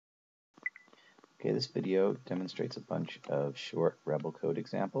Okay, this video demonstrates a bunch of short Rebol code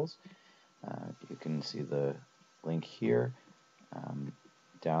examples. You can see the link here.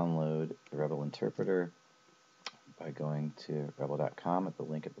 Download the Rebol interpreter by going to rebol.com at the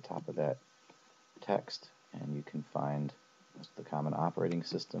link at the top of that text, and you can find most of the common operating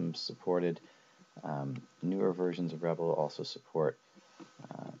systems supported. Newer versions of Rebol also support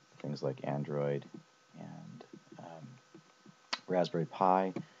things like Android and Raspberry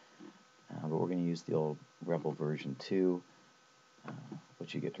Pi. But we're going to use the old Rebol version 2,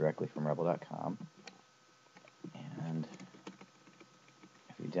 which you get directly from rebol.com. And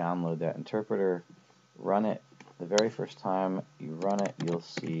if you download that interpreter, run it, the very first time you run it, you'll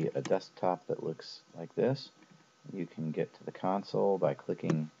see a desktop that looks like this. You can get to the console by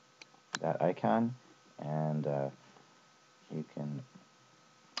clicking that icon, and you can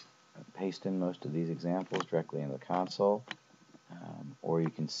paste in most of these examples directly in the console. Or you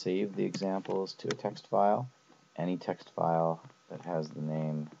can save the examples to a text file. Any text file that has the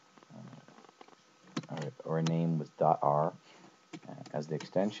name or a name with .r as the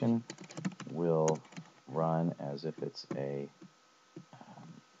extension will run as if it's a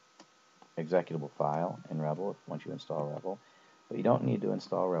executable file in Rebol once you install Rebol. But you don't need to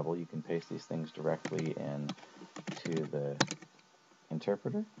install Rebol. You can paste these things directly into the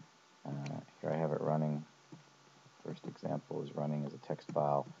interpreter. Here I have it running. First example is running as a text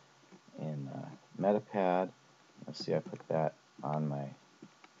file in Metapad. You'll see I put that on my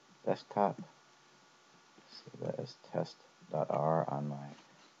desktop. Save that as test.r on my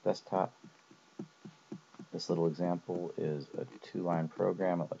desktop. This little example is a 2-line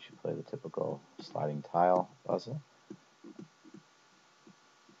program that lets you play the typical sliding tile puzzle.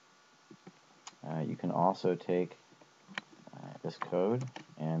 You can also take this code,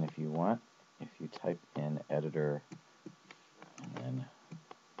 and if you want, if you type in editor and then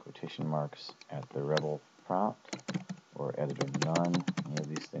quotation marks at the Rebol prompt, or editor none, any of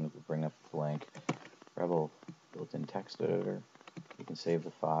these things will bring up a blank Rebol built-in text editor. You can save the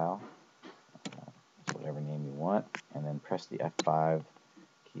file, whatever name you want, and then press the F5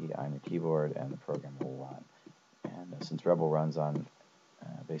 key on your keyboard and the program will run. And since Rebol runs on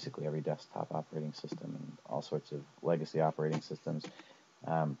basically every desktop operating system and all sorts of legacy operating systems,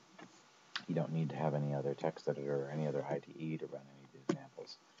 you don't need to have any other text editor or any other IDE to run any of the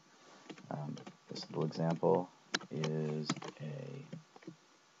examples. This little example is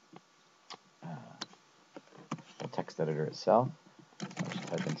a text editor itself. I'll just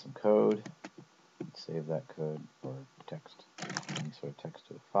type in some code, save that code or text, any sort of text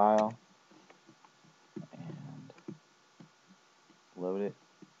to a file, and load it.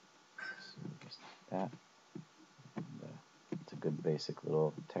 So just like that. And, it's a good basic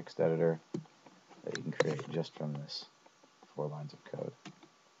little text editor that you can create just from this 4 lines of code.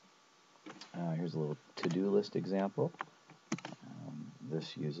 Here's a little to-do list example.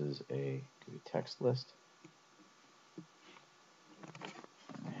 This uses a text list,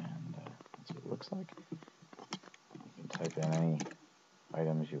 and that's what it looks like. You can type in any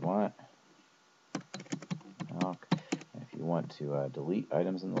items you want. And if you want to delete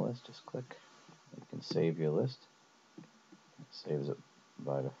items in the list, just click. You can save your list. It saves it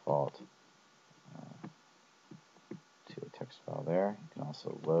by default to a text file there. You can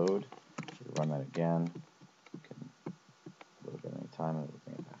also load. If you run that again, you can load it any time and it will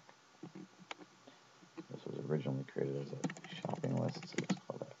bring it back. This was originally created as a shopping list, so let's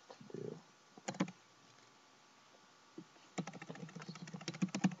call that to do.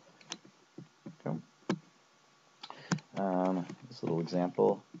 This little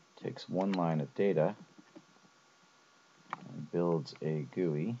example takes 1 line of data and builds a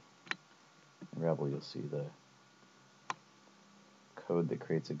GUI. In Rebol, you'll see the code that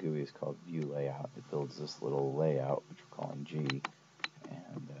creates a GUI is called view layout. It builds this little layout, which we're calling G,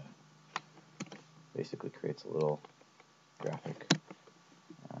 and basically creates a little graphic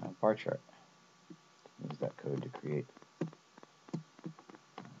bar chart. Use that code to create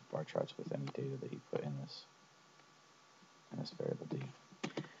bar charts with any data that you put in this variable D.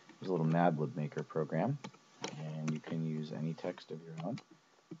 There's a little Madlib maker program, and you can use any text of your own.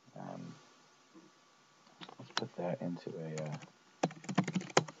 Let's put that into a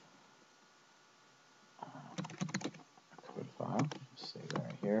code file. Just save that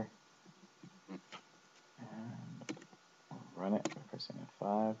right here. And we'll run it by pressing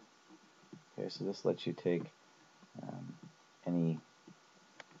F5. Okay, so this lets you take any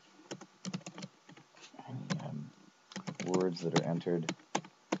words that are entered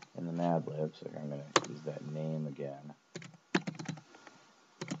in the Madlib. So I'm going to use that name again.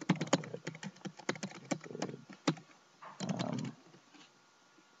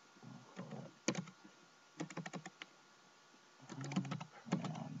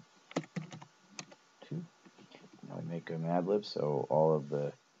 make a Mad Lib, so all of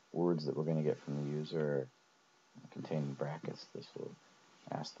the words that we're going to get from the user contain brackets. This will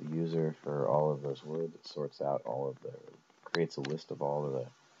ask the user for all of those words. It sorts out all of the, creates a list of all of the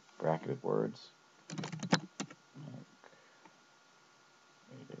bracketed words.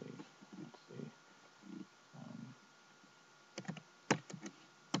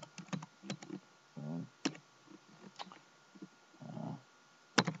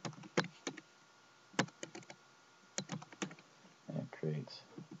 And it creates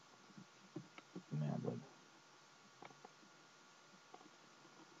Mad Lib.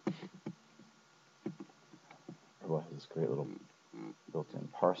 Rebol has this great little built-in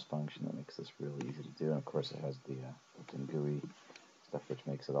parse function that makes this really easy to do, and of course it has the built-in GUI stuff, which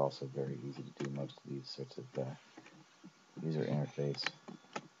makes it also very easy to do most of these sorts of user interface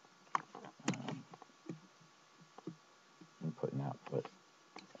input and output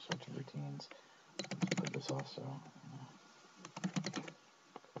sorts of routines. Let's put this also in a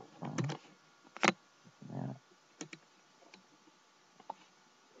code file. That.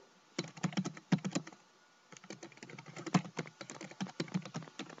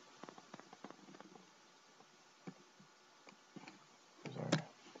 Here's our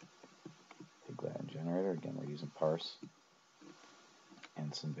big Latin generator. Again, we're using parse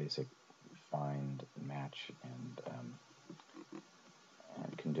and some basic find, match, and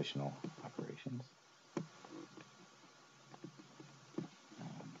conditional operations.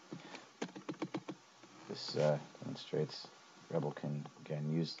 This demonstrates Rebol can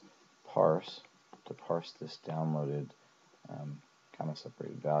again use parse to parse this downloaded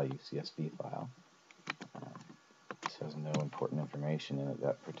comma-separated value CSV file. This has no important information in it,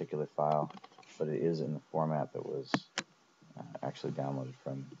 that particular file, but it is in the format that was actually downloaded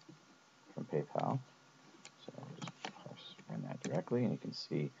from PayPal. So I'll just run that directly, and you can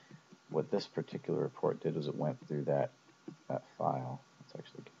see what this particular report did was it went through that file. Let's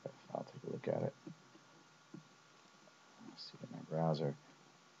actually get that file, take a look at it. Let's see it in my browser.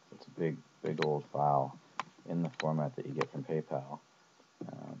 So it's a big old file in the format that you get from PayPal,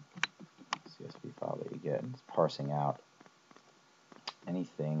 CSV file that you get, and it's parsing out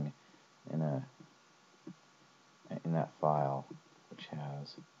anything in that file which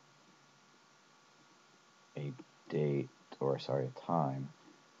has a date, or sorry, a time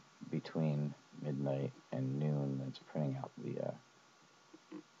between midnight and noon. That's printing out the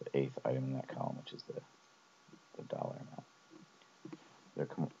 8th item in that column, which is the dollar amount. There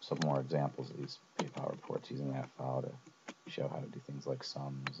are some more examples of these PayPal reports using that file to show how to do things like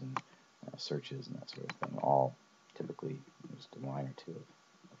sums and searches and that sort of thing, all typically just a line or two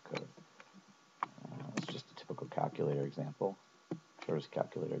of code. It's just a typical calculator example, shortest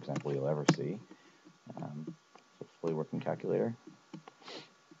calculator example you'll ever see. So fully working calculator,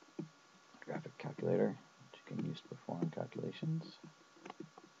 graphic calculator, which you can use to perform calculations.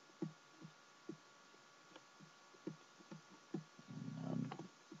 And,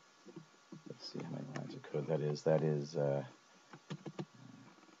 let's see how many lines of code that is. That is 1,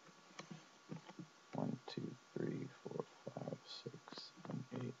 2, 3, 4, 5, 6, 7,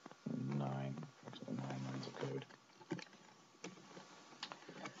 8, 9, approximately 9 lines of code.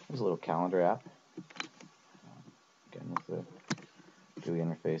 There's a little calendar app. Again, with the GUI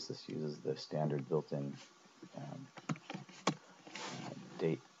interface, this uses the standard built-in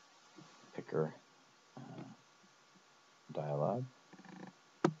date picker dialog.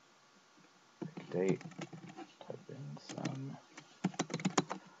 Pick a date, type in some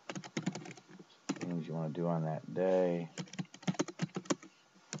things you want to do on that day,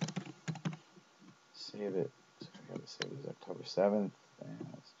 save it. So I got to save it as October 7th, and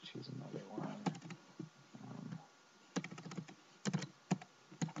let's choose another one.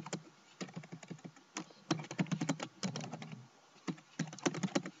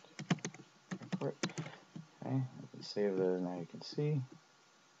 Okay, I can save those. Now you can see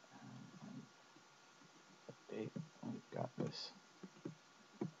date. We've got this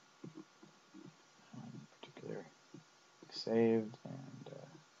particular saved, and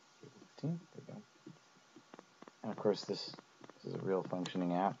April 15th. There you go. And of course, this is a real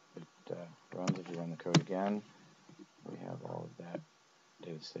functioning app. It runs if you run the code again. We have all of that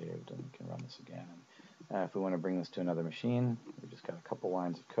data saved, and we can run this again. And if we want to bring this to another machine, we just got a couple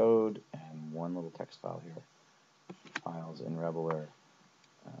lines of code and one little text file here. Files in Rebol are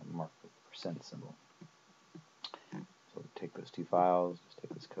marked with the % symbol. So take those two files, just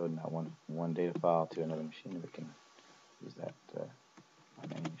take this code and that one data file to another machine, and we can use that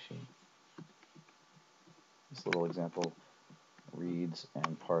on any machine. This little example reads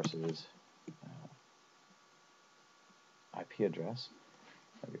and parses IP address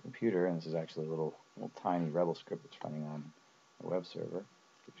of your computer, and this is actually a little tiny Rebol script that's running on a web server.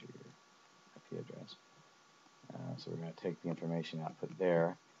 Gives you your IP address. So we're going to take the information output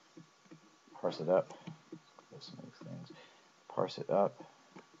there, parse it up, some of these things, parse it up,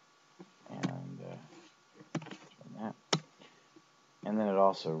 and run that. And then it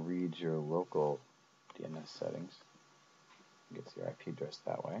also reads your local DNS settings, gets your IP address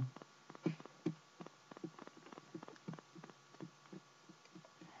that way.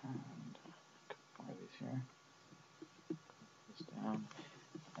 And a couple more of these here. Put this down.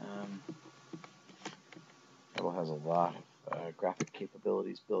 Rebol has a lot of graphic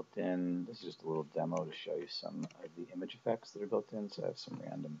capabilities built in. This is just a little demo to show you some of the image effects that are built in. So I have some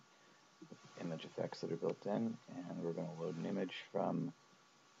random image effects that are built in, and we're going to load an image from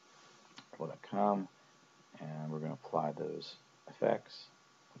Rebol.com, and we're going to apply those effects.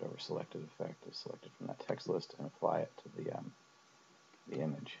 Whatever selected effect is selected from that text list, and apply it to the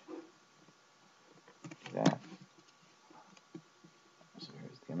image. Do that. So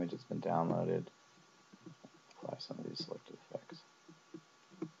here's the image that's been downloaded. Apply some of these selected effects.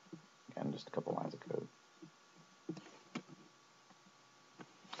 Again, just a couple lines of code.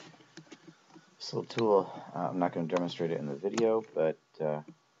 This little tool, I'm not going to demonstrate it in the video, but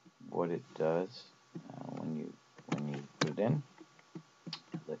what it does when you put it in,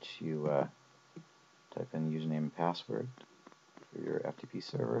 it lets you type in username and password for your FTP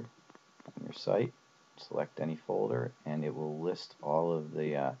server on your site, select any folder, and it will list all of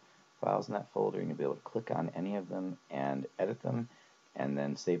the files in that folder, and you'll be able to click on any of them and edit them, and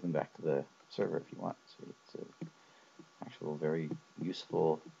then save them back to the server if you want. So it's an actual very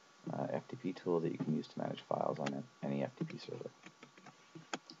useful FTP tool that you can use to manage files on any FTP server.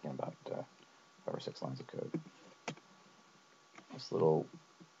 Again, about 5 or 6 lines of code. This little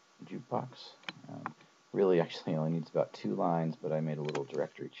jukebox really actually only needs about 2 lines, but I made a little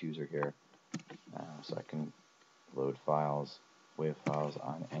directory chooser here so I can load files, WAV files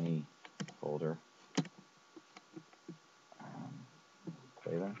on any folder.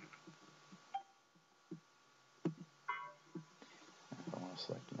 Play them. If I want to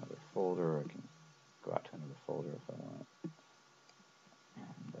select another folder, I can go out to another folder if I want,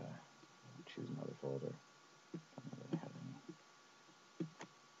 and choose another folder. Don't really have any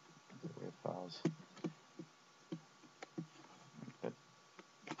other WAV files, but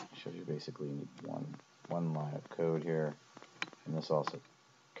it shows you basically you need one line of code here, and this also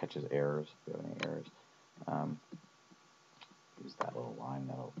catches errors if you have any errors. Use that little line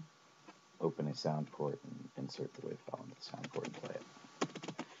that'll open a sound port and insert the WAV file into the sound port and play it.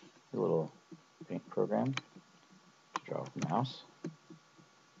 A little paint program to draw with the mouse.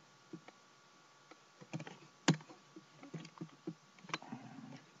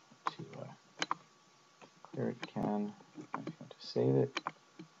 To clear it, you can. If you want to save it,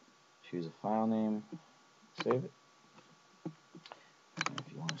 choose a file name, save it. And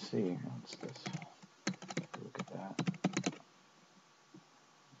if you want to see, what's this? Look at that.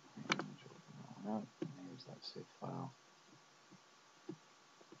 Up. Here's that save file.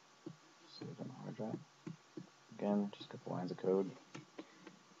 Save it on the hard drive. Again, just a couple lines of code.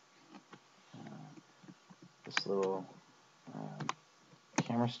 This little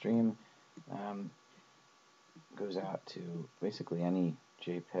camera stream goes out to basically any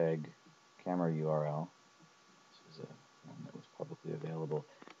JPEG camera URL. This is one that was publicly available,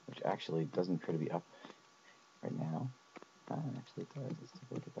 which actually doesn't appear to be up right now. Actually, it does. Let's take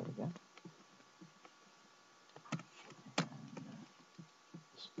a look at that again.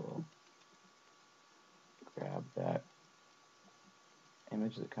 We'll grab that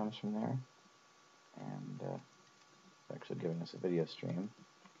image that comes from there, and it's actually giving us a video stream.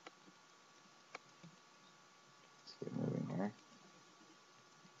 Let's get moving here.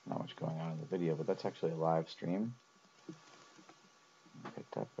 Not much going on in the video, but that's actually a live stream.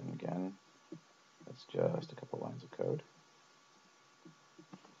 Picked up, and again, that's just a couple lines of code.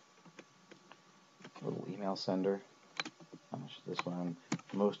 A little email sender. This one,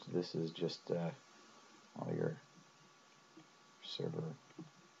 most of this is just all your server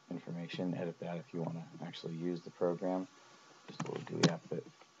information. Edit that if you want to actually use the program. Just a little GUI output.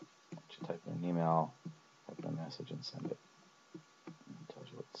 You type in an email, type in a message, and send it. And it tells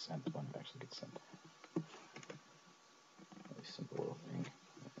you what's sent when it actually gets sent. Really simple little thing.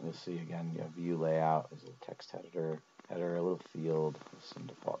 And you'll see again, you have view layout. There's a little text header, a little field with some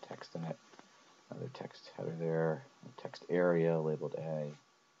default text in it. Another text header there, a text area labeled A,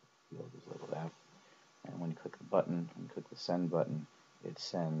 field is labeled F, and when you click the button, when you click the send button, it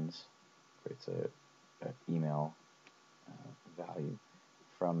sends, creates an email value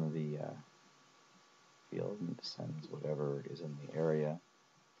from the field and sends whatever is in the area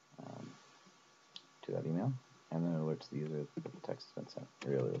to that email, and then it alerts the user that the text has been sent.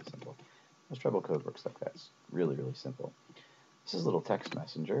 Really, really simple. Most Rebol code works like that. It's really, really simple. This is a little text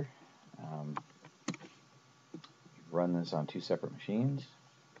messenger. You run this on 2 separate machines,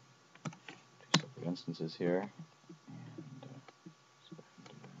 2 separate instances here, and let's go ahead and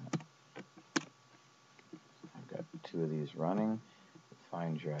do that. I've got 2 of these running.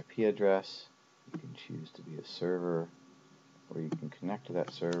 Find your IP address. You can choose to be a server, or you can connect to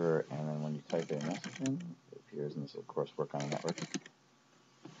that server, and then when you type a message in, it appears in this little course work on a network. Type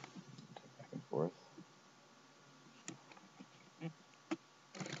back and forth.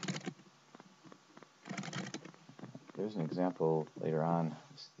 There's an example later on.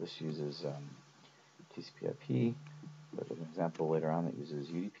 This uses TCP/IP, but there's an example later on that uses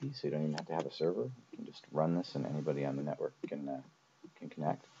UDP, so you don't even have to have a server. You can just run this, and anybody on the network can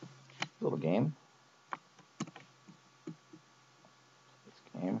connect. A little game.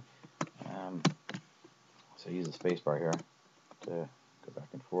 So use the spacebar here to go back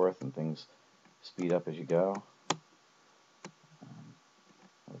and forth, and things speed up as you go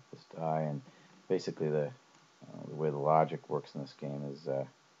with this die. And basically, the way the logic works in this game is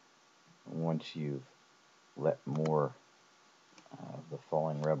once you've let more of the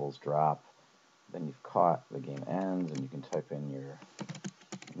falling rebels drop, then you've caught. The game ends, and you can type in your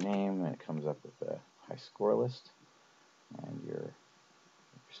name, and it comes up with a high score list and your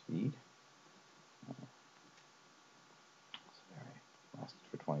speed. Lasted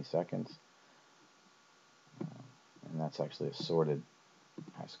for 20 seconds. And that's actually a sorted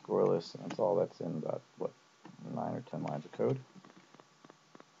high score list, and that's all that's in about, 9 or 10 lines of code.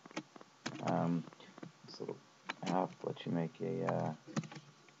 This little app lets you make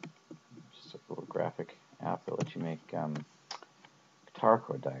just a little graphic app that lets you make guitar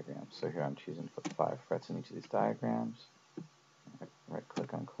chord diagrams. So here I'm choosing to put 5 frets in each of these diagrams. Right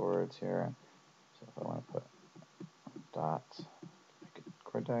click on chords here. So if I want to put dots, make a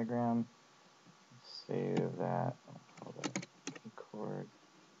chord diagram, save that, I'll call that E chord,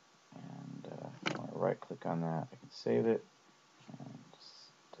 and if I want to right click on that, I can save it, and it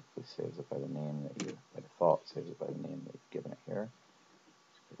just typically saves it by the name that you, by default, saves it by the name that you've given it here.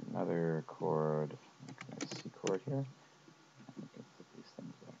 Let's get another chord, make a nice C chord here, and we can put these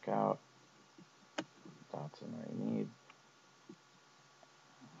things back out, dots in where you need.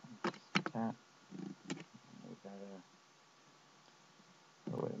 That. We've got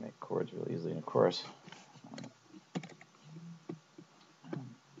a way to make chords really easily, and of course,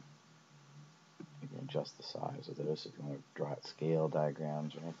 you can adjust the size of those if you want to draw out scale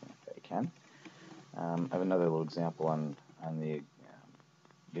diagrams or anything like that. You can. I have another little example on the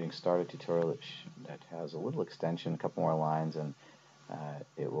getting started tutorial that has a little extension, a couple more lines, and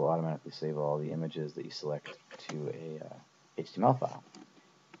it will automatically save all the images that you select to a HTML file.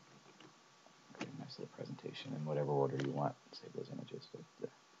 Create a nice little presentation in whatever order you want. Save those images, but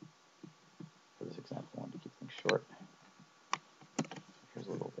for this example, I wanted to keep things short. Here's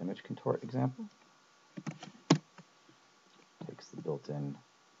a little image contort example. Takes the built-in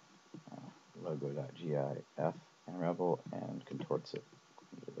logo.gif in Rebol and contorts it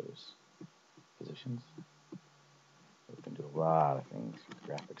into those positions. So we can do a lot of things with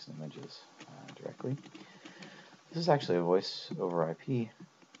graphics and images directly. This is actually a voice over IP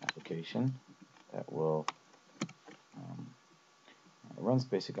application that will it runs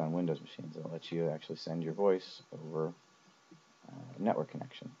basically on Windows machines. It'll let you actually send your voice over a network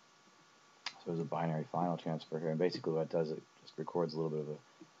connection. So there's a binary final transfer here, and basically what it does, it just records a little bit of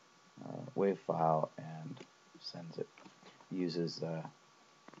a WAV file and sends it. It uses one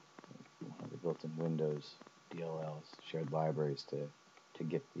of the built-in Windows DLLs, shared libraries, to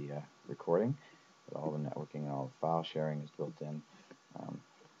get the recording, but all the networking and all the file sharing is built in.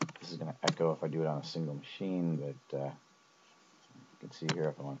 This is going to echo if I do it on a single machine, but you can see here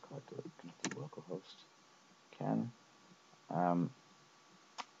if I want to connect to the local host, I can.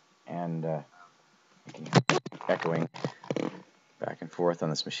 And you can hear echoing back and forth on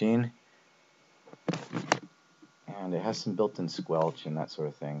this machine. And it has some built-in squelch and that sort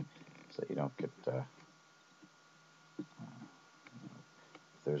of thing, so that you don't get if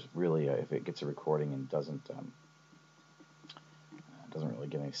there's really if it gets a recording and doesn't really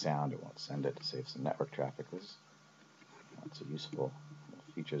get any sound, it won't send it to save some network traffic. There's lots of useful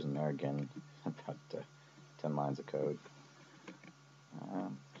features in there. Again, about 10 lines of code.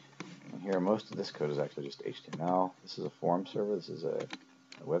 And here, most of this code is actually just HTML. This is a form server. This is a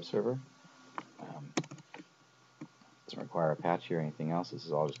web server. Doesn't require Apache or anything else. This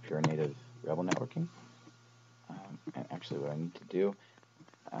is all just pure native Rebol networking. And actually, what I need to do,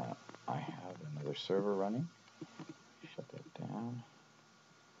 I have another server running. Shut that down.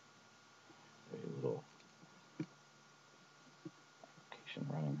 show you a little application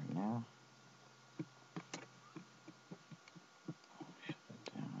running right now. Shut that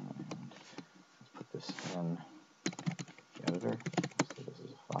down and let's put this in the editor. So this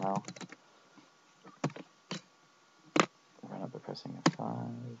is a file. Run it by pressing F5.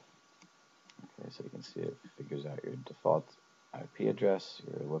 Okay, so you can see it figures out your default IP address,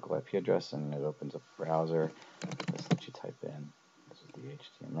 your local IP address, and it opens up a browser. This lets you type in. This is the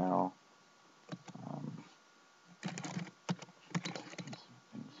HTML. Some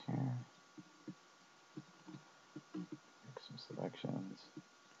things here. Make some selections.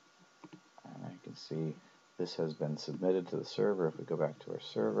 And you can see this has been submitted to the server. If we go back to our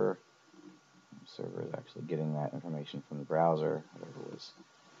server, the server is actually getting that information from the browser, whatever was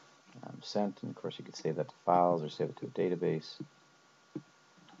sent. And of course, you could save that to files or save it to a database.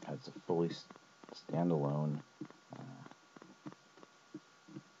 It's a fully standalone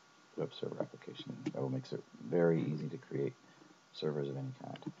web server application. That will make it very easy to create servers of any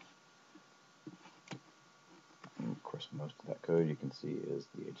kind. And of course, most of that code you can see is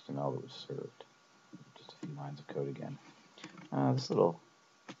the HTML that was served. Just a few lines of code again. This little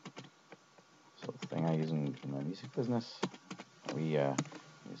thing I use in my music business, we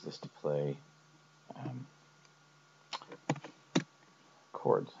use this to play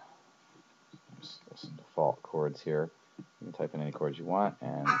chords. There's some default chords here. You can type in any chords you want,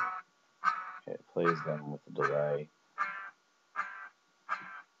 and it plays them with a delay.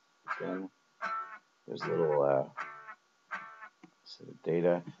 Then there's a little set of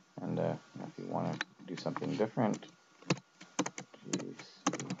data, and if you want to do something different,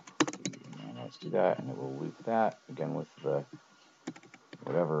 let's do that, and it will loop that again with the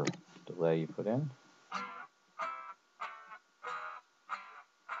whatever delay you put in.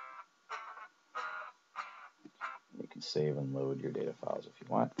 You can save and load your data files if you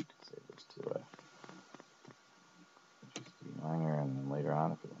want. You can save this to a minor, and then later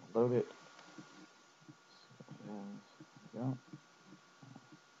on, if you want to load it, there we go.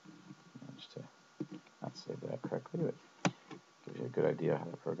 Managed to not save that correctly, but gives you a good idea how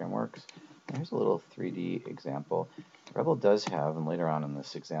the program works. And here's a little 3D example. Rebol does have, and later on in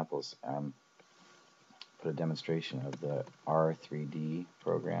this examples, put a demonstration of the R3D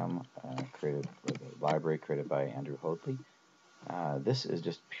program created with a library created by Andrew Hoadley. This is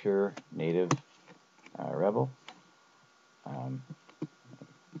just pure native Rebol.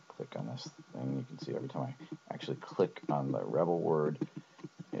 Click on this thing. You can see every time I actually click on the Rebol word,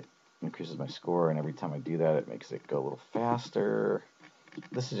 it increases my score, and every time I do that, it makes it go a little faster.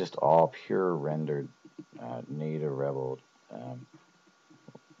 This is just all pure rendered native Rebol,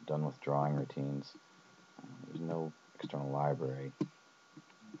 done with drawing routines. There's no external library.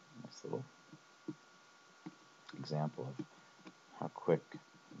 Nice little example of how quick,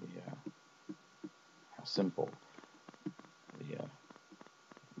 how simple the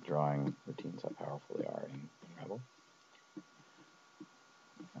drawing routines, how powerful they are in Rebol.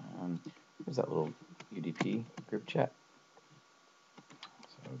 Here's that little UDP group chat.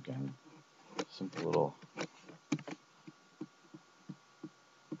 So again, simple little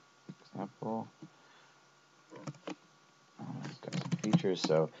example. It's got some features.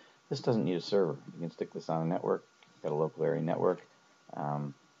 So this doesn't need a server. You can stick this on a network. You've got a local area network.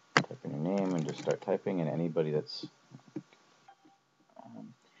 Type in your name and just start typing, and anybody that's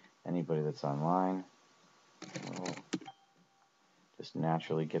online will just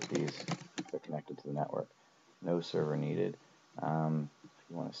naturally get these if they're connected to the network. No server needed. If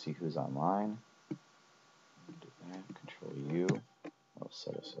you want to see who's online, do that. Control U. It'll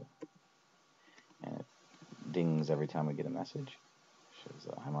set us a, and it dings every time we get a message. Shows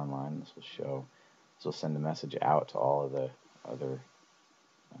that I'm online. This will send a message out to all of the other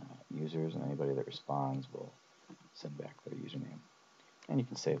users, and anybody that responds will send back their username. And you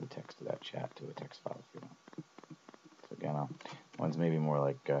can save the text of that chat to a text file if you want. So again, one's maybe more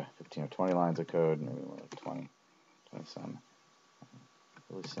like 15 or 20 lines of code, maybe more like 20 some.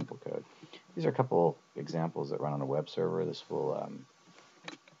 Really simple code. These are a couple examples that run on a web server. This will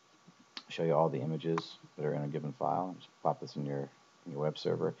show you all the images that are in a given file. Just pop this in your web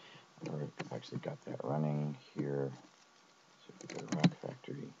server. I've actually got that running here. So if we go to Rock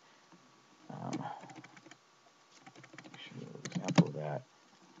Factory, show you an example of that.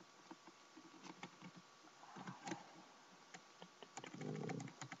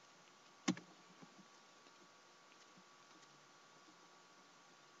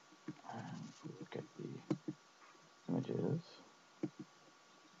 Look at the images.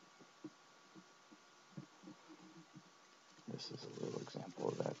 This is a little example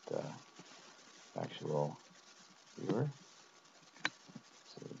of that actual viewer.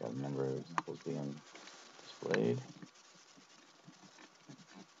 So we've got a number of examples being displayed.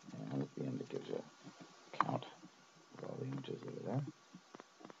 And at the end it gives you a count of all the images that are there.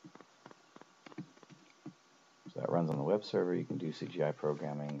 So that runs on the web server. You can do CGI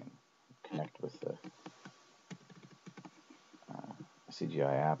programming and connect with the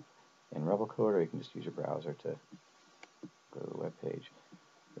CGI app in Rebol code, or you can just use your browser to go to the web page.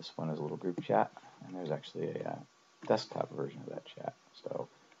 This one is a little group chat, and there's actually a desktop version of that chat. So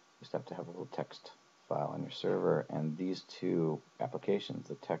you just have to have a little text file on your server, and these two applications,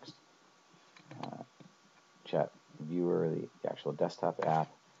 the text chat viewer, the actual desktop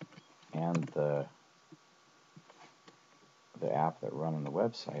app, and the app that run on the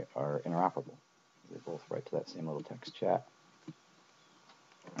website are interoperable. They both write to that same little text chat.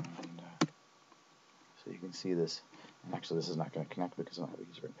 And, so you can see this. And actually, this is not going to connect because I don't have a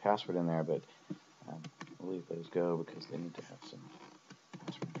user and password in there, but we'll leave those go because they need to have some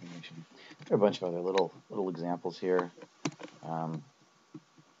password information. There are a bunch of other little examples here.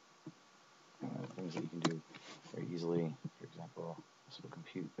 Things that you can do very easily. For example, this will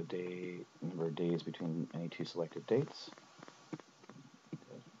compute the number of days between any two selected dates. As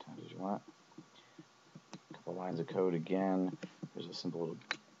many times as you want. A couple lines of code again. There's a simple little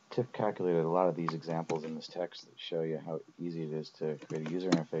tip calculator. A lot of these examples in this text that show you how easy it is to create a user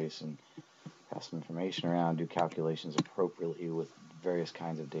interface and pass some information around, do calculations appropriately with various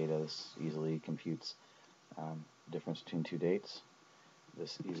kinds of data. This easily computes the difference between two dates.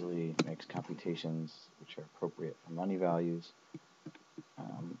 This easily makes computations which are appropriate for money values.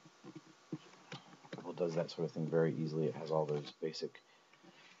 Rebol does that sort of thing very easily. It has all those basic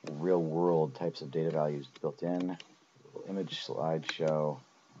real-world types of data values built in. A little image slideshow.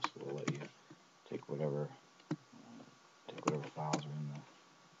 This will let you take whatever files are in the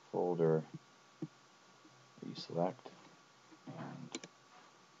folder that you select and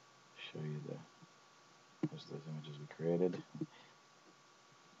show you here's those images we created.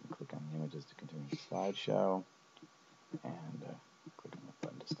 Click on the images to continue the slideshow, and click on the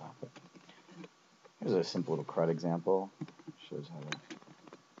button to stop it. Here's a simple little CRUD example. It shows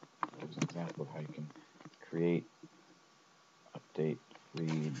there's an example of how you can create, update,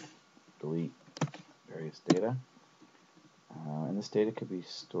 read, delete various data. And this data could be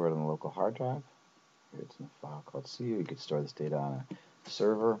stored on a local hard drive. Here it's in a file called CU. You could store this data on a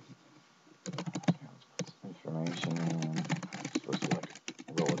server. Let's put some information in. It's supposed to be like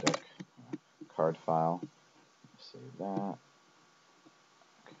a Rolodex card file. Save that.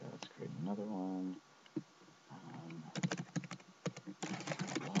 Okay, let's create another one.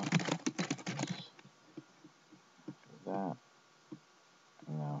 That.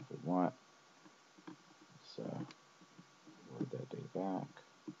 And now if we want, let's load that data back.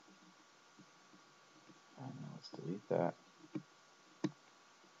 And now let's delete that.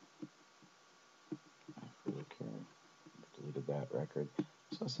 If we look here, we've deleted that record.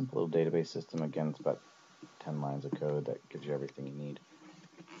 So a simple little database system. Again, it's about 10 lines of code that gives you everything you need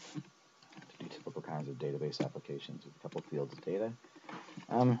to do typical kinds of database applications with a couple fields of data.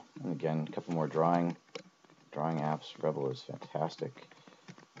 And again, a couple more drawing apps. Rebol is fantastic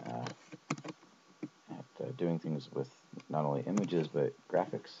at doing things with not only images but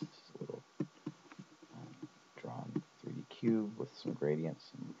graphics. It's a little drawn 3D cube with some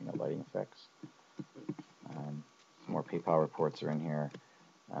gradients and lighting effects. Some more PayPal reports are in here.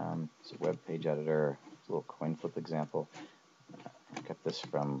 It's a web page editor. It's a little coin flip example. I got this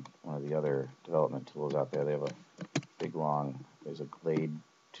from one of the other development tools out there. They have a big long, there's a Glade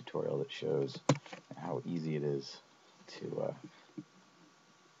tutorial that shows how easy it is to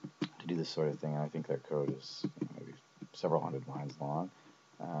do this sort of thing. And I think their code is maybe several hundred lines long.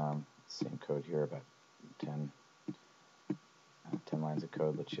 Same code here, about 10 lines of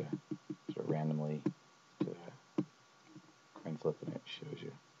code lets you sort of randomly do a coin flip, and it shows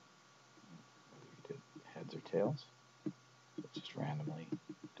you whether you did heads or tails. So it's just randomly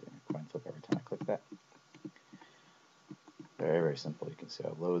doing a coin flip every time I click that. Very, very simple. You can see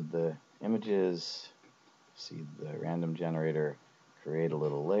I load the images, see the random generator, create a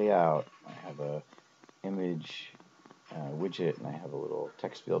little layout. I have a image widget, and I have a little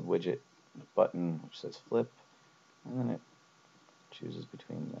text field widget, and a button which says flip, and then it chooses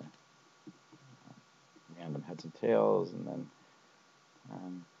between the random heads and tails, and then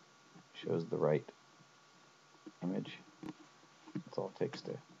shows the right image. That's all it takes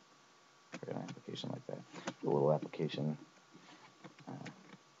to create an application like that. A little application.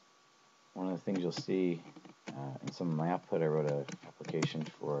 One of the things you'll see in some of my output, I wrote an application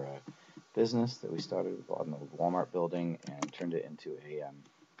for a business that we started in the Walmart building and turned it into a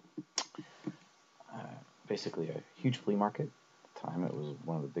basically a huge flea market time it was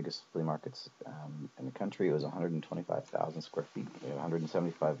one of the biggest flea markets in the country. It was 125,000 square feet. We had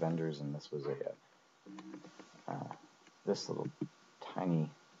 175 vendors, and this was this little tiny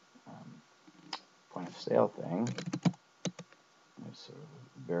point of sale thing. It's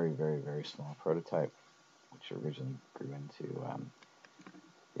a very, very, very small prototype, which originally grew into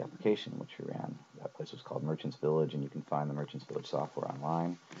the application which we ran. That place was called Merchants Village, and you can find the Merchants Village software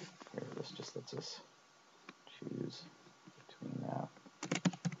online. Here, this just lets us choose between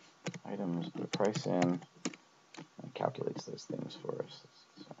items, put a price in, and it calculates those things for us.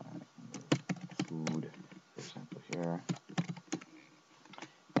 Food, for example, here,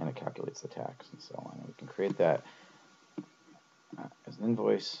 and it calculates the tax and so on. And we can create that as an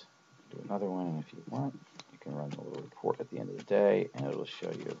invoice, do another one, and if you want, you can run a little report at the end of the day, and it'll show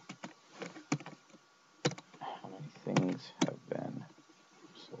you how many things have been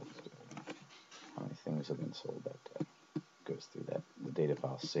sold today, how many things have been sold that day. It goes through that, the data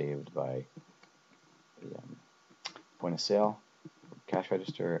file saved by the point of sale, cash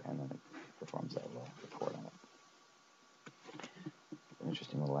register, and then it performs that little report on it. An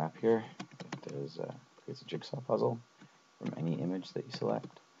interesting little app here. It does creates a jigsaw puzzle from any image that you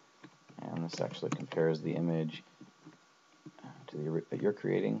select, and this actually compares the image to the that you're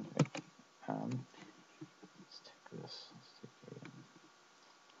creating. Let's take this.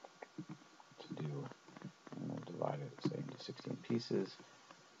 To do, and we'll divide it, say, into 16 pieces.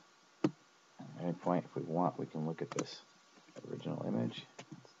 And at any point, if we want, we can look at this original image.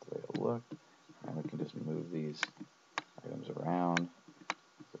 That's the way it'll look, and we can just move these items around.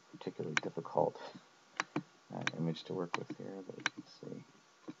 It's a particularly difficult image to work with here, but you can see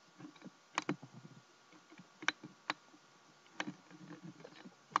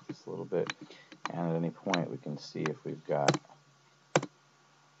just a little bit, and at any point we can see if we've got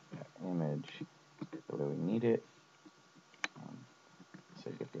that image the way we need it. So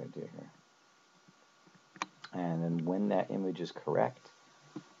you get the idea here. And then when that image is correct,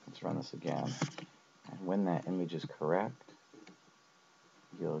 let's run this again, and when that image is correct,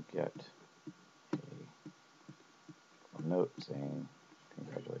 you'll get a note saying,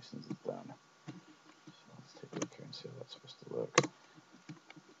 congratulations, it's done. So let's take a look here and see how that's supposed to look.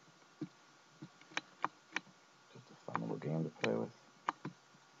 Just a fun little game to play with.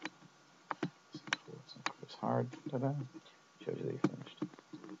 It's not quite as hard. Ta-da! Shows you that you finished.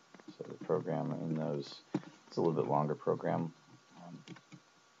 So the program in those, it's a little bit longer program.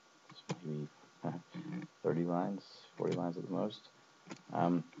 Maybe 30 lines, 40 lines at the most.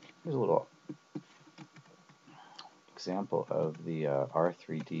 Here's a little example of the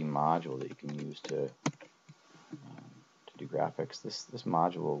R3D module that you can use to do graphics. This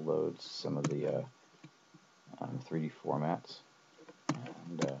module loads some of the 3D formats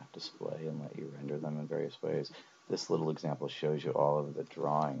and display and let you render them in various ways. This little example shows you all of the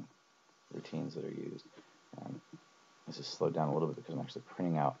drawing routines that are used. This is slowed down a little bit because I'm actually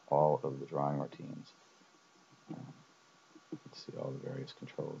printing out all of the drawing routines. You can see all the various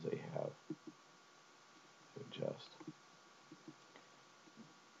controls that you have to adjust.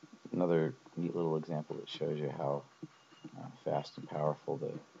 Another neat little example that shows you how fast and powerful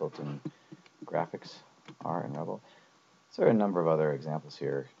the built-in graphics are in Rebol. So there are a number of other examples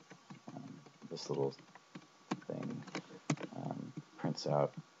here. This little thing prints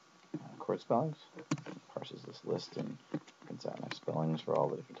out chord spellings, parses this list, and prints out nice spellings for all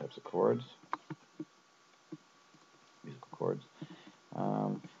the different types of chords, musical chords.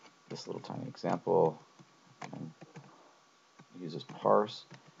 This little tiny example uses parse,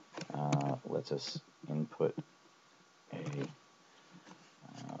 lets us input a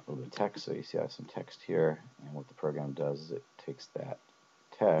little bit of text. So you see I have some text here, and what the program does is it takes that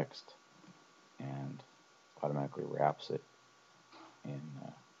text and automatically wraps it in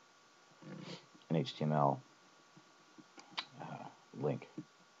an HTML link.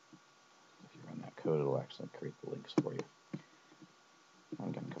 If you run that code, it'll actually create the links for you.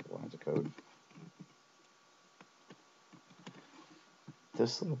 I'm getting a couple lines of code.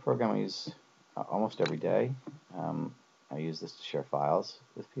 This little program I use almost every day. I use this to share files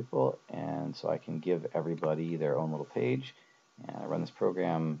with people, and so I can give everybody their own little page. And I run this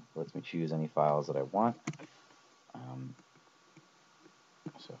program, it lets me choose any files that I want.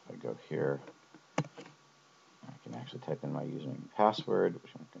 So if I go here, I can actually type in my username and password,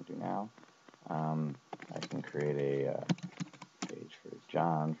 which I'm going to do now. I can create a page for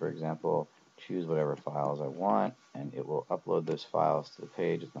John, for example, choose whatever files I want, and it will upload those files to the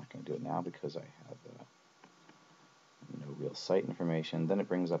page. It's not going to do it now because I have no real site information. Then it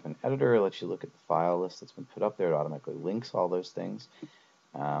brings up an editor, lets you look at the file list that's been put up there. It automatically links all those things.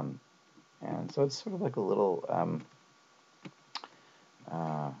 And so it's sort of like a little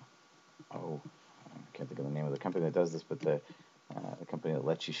I can't think of the name of the company that does this, but the company that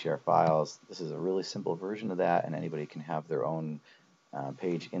lets you share files. This is a really simple version of that, and anybody can have their own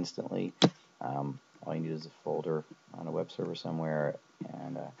page instantly. All you need is a folder on a web server somewhere,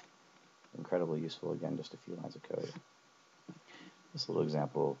 and incredibly useful. Again, just a few lines of code. This little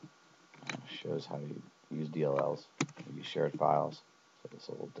example shows how to use DLLs, use shared files. So this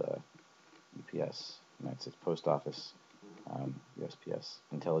old UPS, United States Post Office, USPS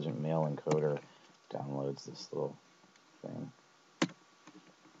intelligent mail encoder downloads this little thing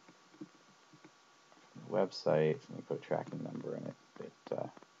from the website, and you put a tracking number in it. It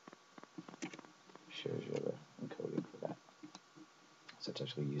shows you the encoding for that. So it's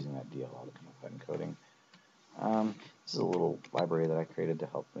actually using that DLL to come up with that encoding. This is a little library that I created to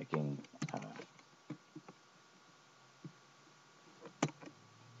help making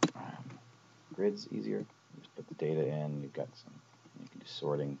grids easier. You just put the data in. You've got some. You can do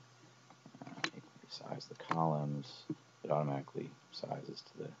sorting. You can resize the columns. It automatically sizes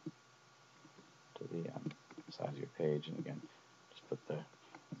to the size of your page. And again, just put the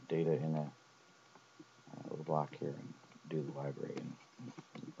data in a little block here and do the library and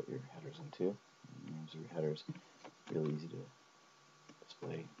put your headers in too. Names of your headers. Really easy to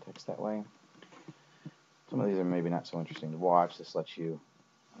display text that way. Some of these are maybe not so interesting to watch. This lets you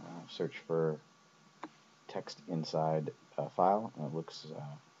search for text inside a file, and it looks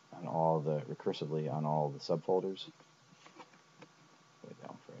on all the recursively on all the subfolders. Put it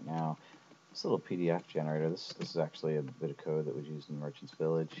down for right now. This little PDF generator. This is actually a bit of code that was used in Merchants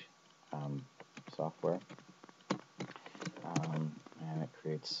Village software, and it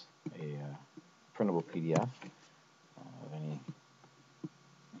creates a printable PDF of any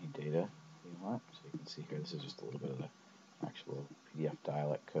data you want. So you can see here, this is just a little bit of the actual PDF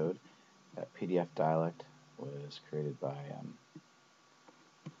dialect code. That PDF dialect was created by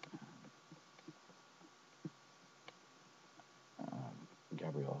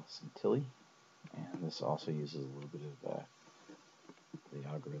Gabrielle Santilli, and this also uses a little bit of the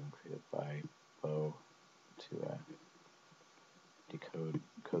algorithm created by Bo to decode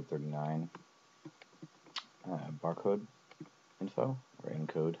code 39 barcode info, or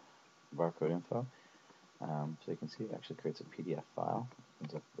encode barcode info. So you can see it actually creates a PDF file.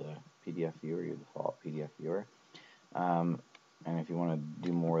 Opens up the PDF viewer, your default PDF viewer. And if you want to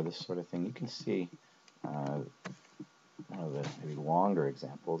do more of this sort of thing, you can see one of the maybe longer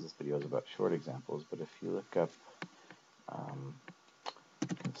examples. This video is about short examples, but if you look up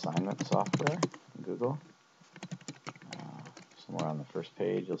consignment software in Google, somewhere on the first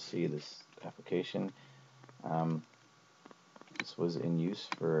page, you'll see this application. This was in use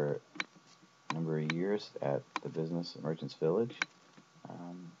for a number of years at the business at Merchants Village. So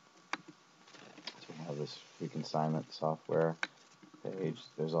we have this free consignment software page.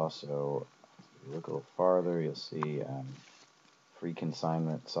 There's also, if you look a little farther, you'll see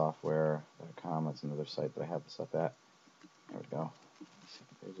freeconsignmentsoftware.com. That's another site that I have this up at. There we go.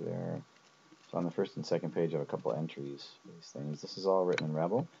 Second page there. So on the first and second page, I have a couple entries for these things. This is all written in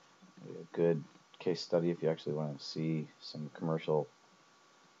Rebol. A good case study if you actually want to see some commercial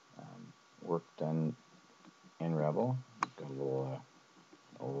work done in Rebol. We've got a little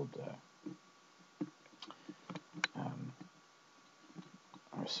old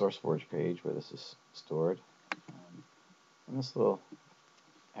our SourceForge page where this is stored. And this little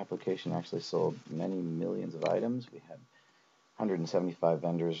application actually sold many millions of items. We had 175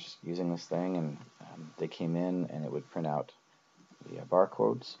 vendors using this thing, and they came in and it would print out the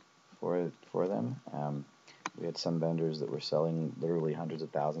barcodes for them. We had some vendors that were selling literally hundreds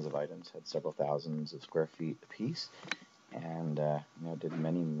of thousands of items, had several thousands of square feet apiece, and did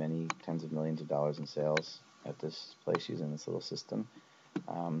many tens of millions of dollars in sales at this place using this little system.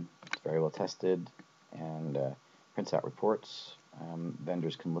 It's very well tested and prints out reports.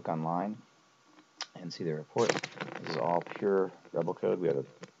 Vendors can look online and see their report. This is all pure Rebol code. We have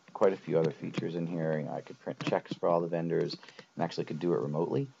quite a few other features in here. I could print checks for all the vendors and actually could do it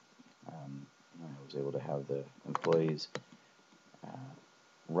remotely. I was able to have the employees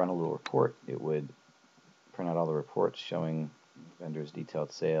run a little report. It would print out all the reports showing vendors'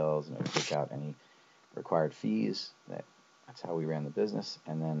 detailed sales, and it would pick out any required fees. That's how we ran the business.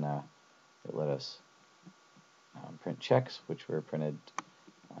 And then it let us print checks, which were printed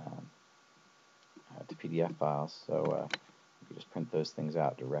to PDF files. So you could just print those things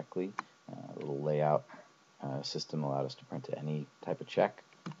out directly. A little layout system allowed us to print to any type of check.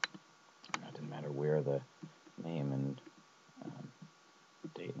 It didn't matter where the name and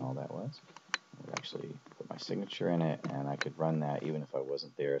date and all that was. I would actually put my signature in it, and I could run that even if I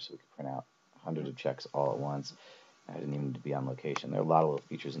wasn't there, so we could print out hundreds of checks all at once. I didn't even need to be on location. There are a lot of little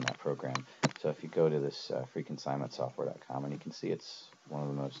features in that program. So if you go to this freeconsignmentsoftware.com, and you can see it's one of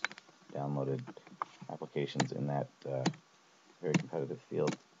the most downloaded applications in that very competitive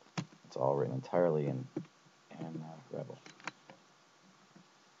field. It's all written entirely in Rebol.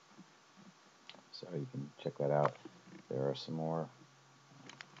 So you can check that out. There are some more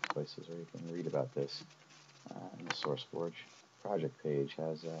places where you can read about this. And the SourceForge project page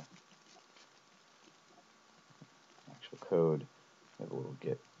has actual code. We have a little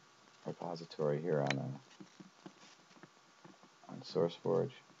Git repository here on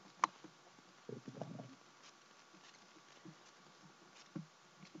SourceForge.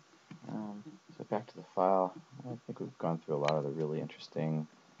 So back to the file. I think we've gone through a lot of the really interesting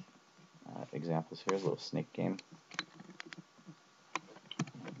examples. Here's a little snake game.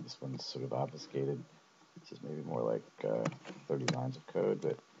 This one's sort of obfuscated. This is maybe more like 30 lines of code,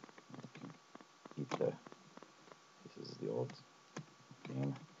 but this is the old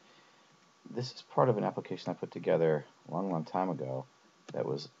game. This is part of an application I put together a long, long time ago that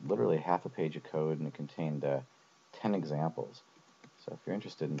was literally half a page of code, and it contained 10 examples. So if you're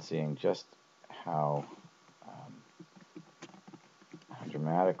interested in seeing just how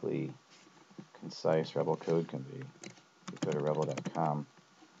dramatically concise Rebol code can be, you go to Rebol.com.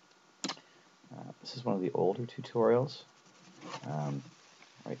 This is one of the older tutorials.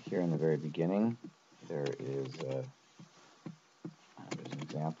 Right here in the very beginning, there's an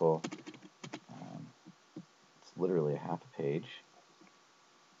example. It's literally a half a page.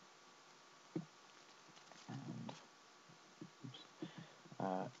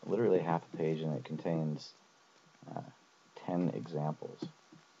 Literally half a page, and it contains 10 examples.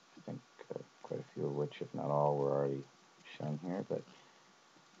 I think quite a few of which, if not all, were already shown here, but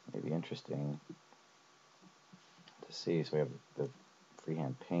maybe interesting to see. So we have the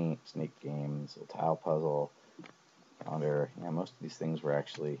freehand paint, snake games, little tile puzzle, calendar. Yeah, most of these things were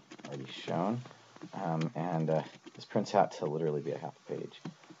actually already shown, and this prints out to literally be a half a page.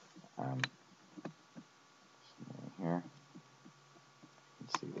 Here, you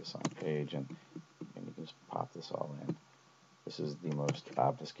can see this on a page, and you can just pop this all in. This is the most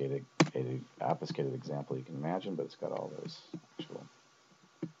obfuscated example you can imagine, but it's got all those actual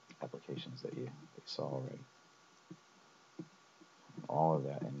applications that you saw already. All of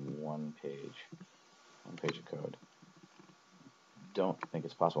that in one page of code. Don't think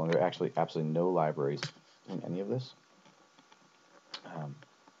it's possible, and there are actually absolutely no libraries in any of this.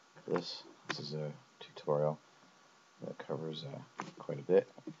 This is a tutorial that covers quite a bit.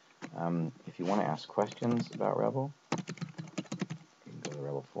 If you want to ask questions about Rebol, you can go to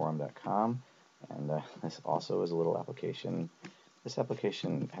rebelforum.com, and this also is a little application. This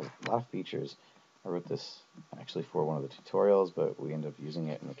application has a lot of features. I wrote this actually for one of the tutorials, but we ended up using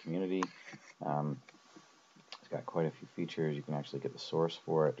it in the community. It's got quite a few features. You can actually get the source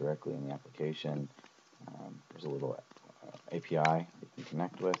for it directly in the application. There's a little API that you can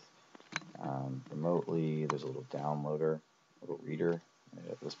connect with remotely. There's a little downloader, a little reader.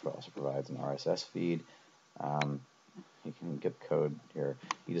 This also provides an RSS feed. You can get the code here.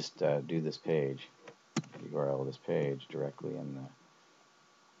 You just do this page, the URL of this page directly in the.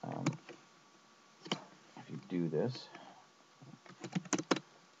 If you do this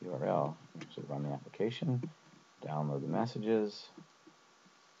URL, you actually run the application, download the messages,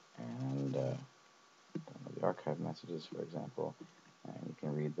 and download the archive messages, for example, and you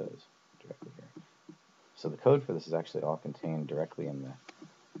can read those directly here. So the code for this is actually all contained directly in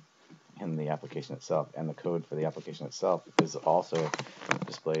the application itself, and the code for the application itself is also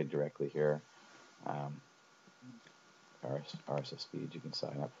displayed directly here. RSS feeds you can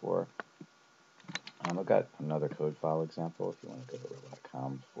sign up for. I've got another code file example if you want to go to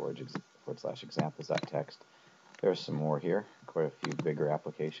rebel.com/examples.txt. There's some more here, quite a few bigger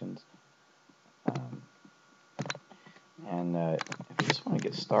applications. If you just want to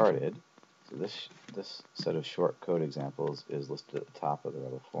get started, so this set of short code examples is listed at the top of the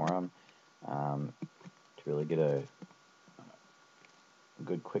Rebol forum. To really get a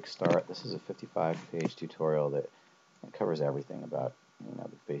good quick start, this is a 55-page tutorial that covers everything about the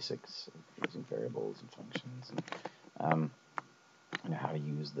basics of using variables and functions, and how to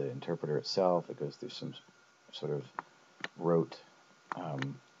use the interpreter itself. It goes through some sort of rote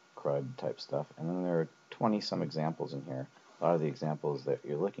CRUD type stuff, and then there are 20-some examples in here. A lot of the examples that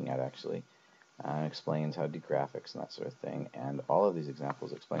you're looking at actually explains how to do graphics and that sort of thing, and all of these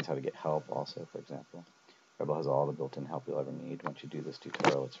examples explains how to get help also. For example, Rebol has all the built-in help you'll ever need. Once you do this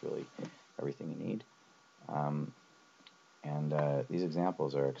tutorial, it's really everything you need. These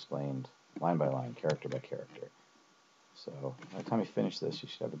examples are explained line by line, character by character. So by the time you finish this, you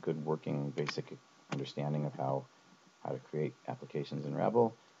should have a good working basic understanding of how how to create applications in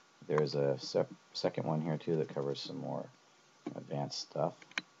Rebol. There's a second one here too that covers some more advanced stuff,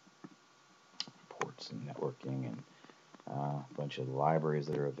 ports and networking, and a bunch of libraries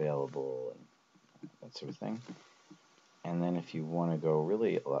that are available and that sort of thing. And then if you want to go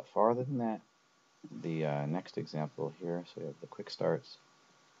really a lot farther than that, the next example here, so we have the quick starts.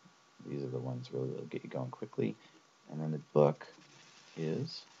 These are the ones really that'll get you going quickly. And then the book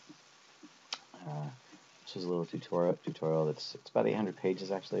is, this is a little tutorial that's, it's about 800 pages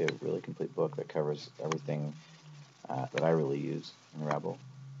actually, a really complete book that covers everything that I really use in Rebol.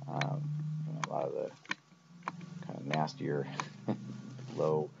 A lot of the kind of nastier,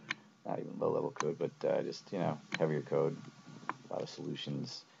 not even low-level code, but just, heavier code, a lot of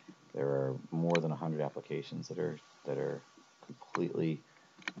solutions. There are more than 100 applications that are completely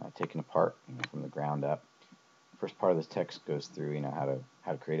taken apart from the ground up. First part of this text goes through how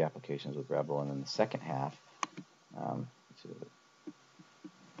to create applications with Rebol, and then the second half,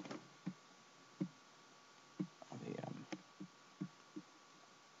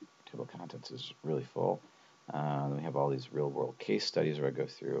 table of contents is really full. We have all these real-world case studies where I go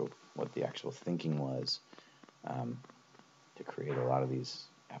through what the actual thinking was to create a lot of these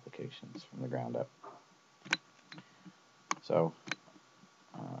applications from the ground up. So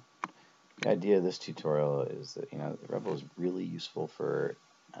the idea of this tutorial is that Rebol is really useful for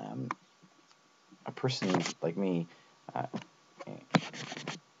a person like me.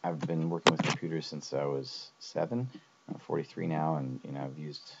 I've been working with computers since I was 7. I'm 43 now, and I've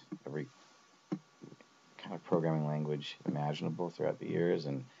used every kind of programming language imaginable throughout the years,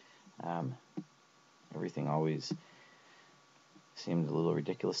 and everything always seemed a little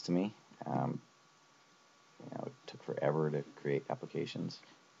ridiculous to me. It took forever to create applications.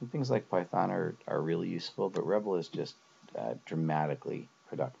 And things like Python are really useful, but Rebol is just dramatically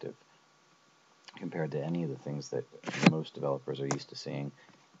productive compared to any of the things that most developers are used to seeing.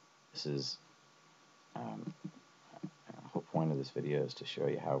 This is the whole point of this video is to show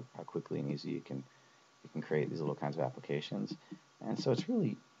you how quickly and easy you can create these little kinds of applications. And so it's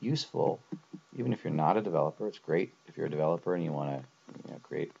really useful, even if you're not a developer. It's great if you're a developer and you want to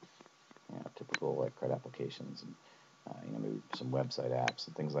create typical like CRUD applications and maybe some website apps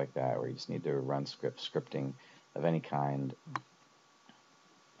and things like that, where you just need to run scripting of any kind.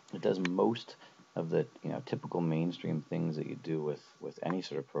 It does most of the typical mainstream things that you do with any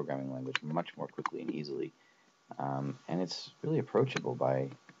sort of programming language much more quickly and easily, and it's really approachable by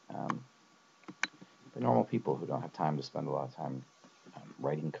normal people who don't have time to spend a lot of time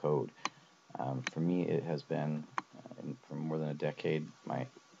writing code. For me, it has been for more than a decade my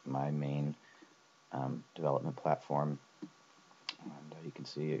main development platform, and you can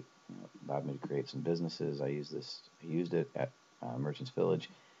see it allowed me to create some businesses. I used it at Merchants Village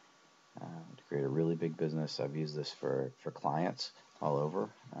to create a really big business. I've used this for clients all over.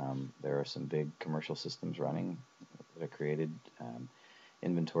 There are some big commercial systems running that I created,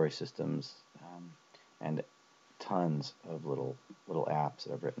 inventory systems, and tons of little apps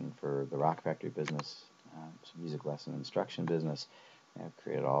that I've written for the Rock Factory business, some music lesson instruction business. And I've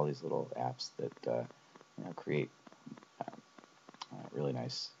created all these little apps that create really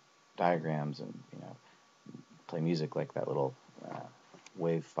nice diagrams and play music like that little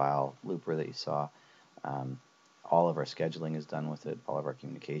wave file looper that you saw. All of our scheduling is done with it. All of our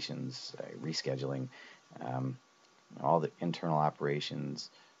communications, rescheduling, all the internal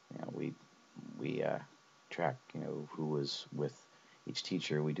operations. We track who was with each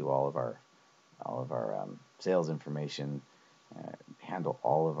teacher. We do all of our sales information. Handle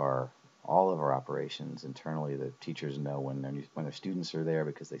all of our operations internally. The teachers know when their students are there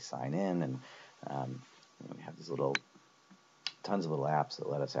because they sign in, and we have these tons of little apps that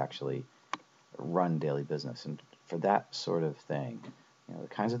let us actually run daily business. And for that sort of thing, the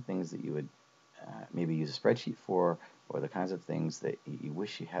kinds of things that you would maybe use a spreadsheet for, or the kinds of things that you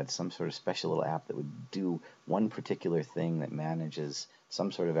wish you had some sort of special little app that would do one particular thing that manages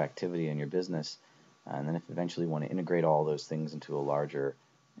some sort of activity in your business. And then if eventually you want to integrate all those things into a larger,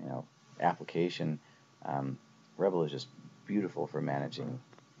 application, Rebol is just beautiful for managing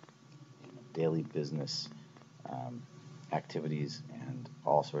daily business activities and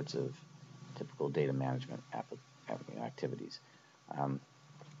all sorts of typical data management activities.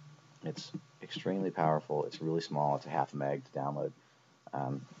 It's extremely powerful. It's really small. It's a half meg to download,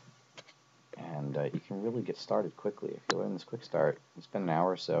 and you can really get started quickly. If you learn this quick start, you spend an hour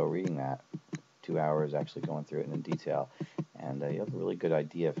or so reading that, 2 hours actually going through it in detail, and you have a really good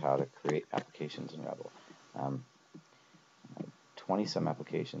idea of how to create applications in Rebol. 20-some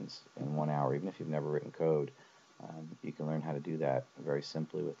applications in 1 hour. Even if you've never written code, you can learn how to do that very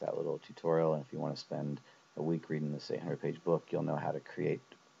simply with that little tutorial. And if you want to spend a week reading this 800-page book, you'll know how to create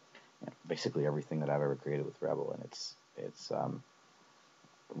basically everything that I've ever created with Rebol, and it's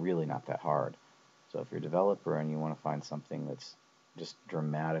really not that hard. So if you're a developer and you want to find something that's just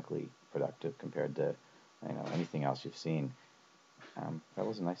dramatically productive compared to anything else you've seen,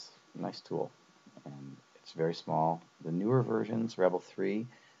 Rebel's a nice tool, and it's very small. The newer versions, Rebel 3,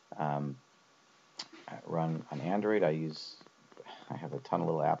 run on Android. I have a ton of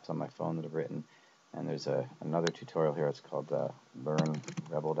little apps on my phone that I've written, and there's another tutorial here. It's called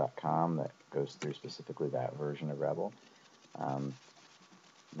LearnRebol.com that goes through specifically that version of Rebel.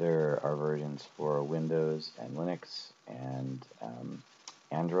 There are versions for Windows and Linux and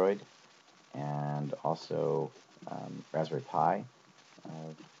Android, and also Raspberry Pi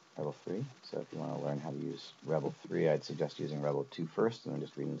Rebel 3. So if you want to learn how to use Rebel 3, I'd suggest using Rebel 2 first, and then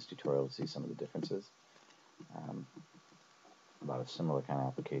just reading this tutorial to see some of the differences. A lot of similar kind of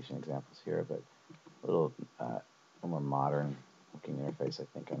application examples here, but a little more modern looking interface, I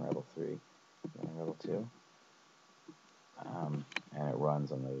think, on Rebel 3 than on Rebel 2. And it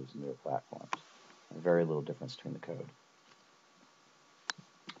runs on those newer platforms. And very little difference between the code.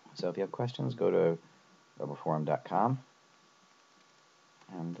 So if you have questions, go to rebelforum.com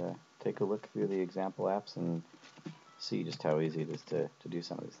and take a look through the example apps and see just how easy it is to do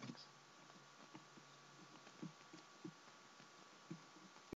some of these things.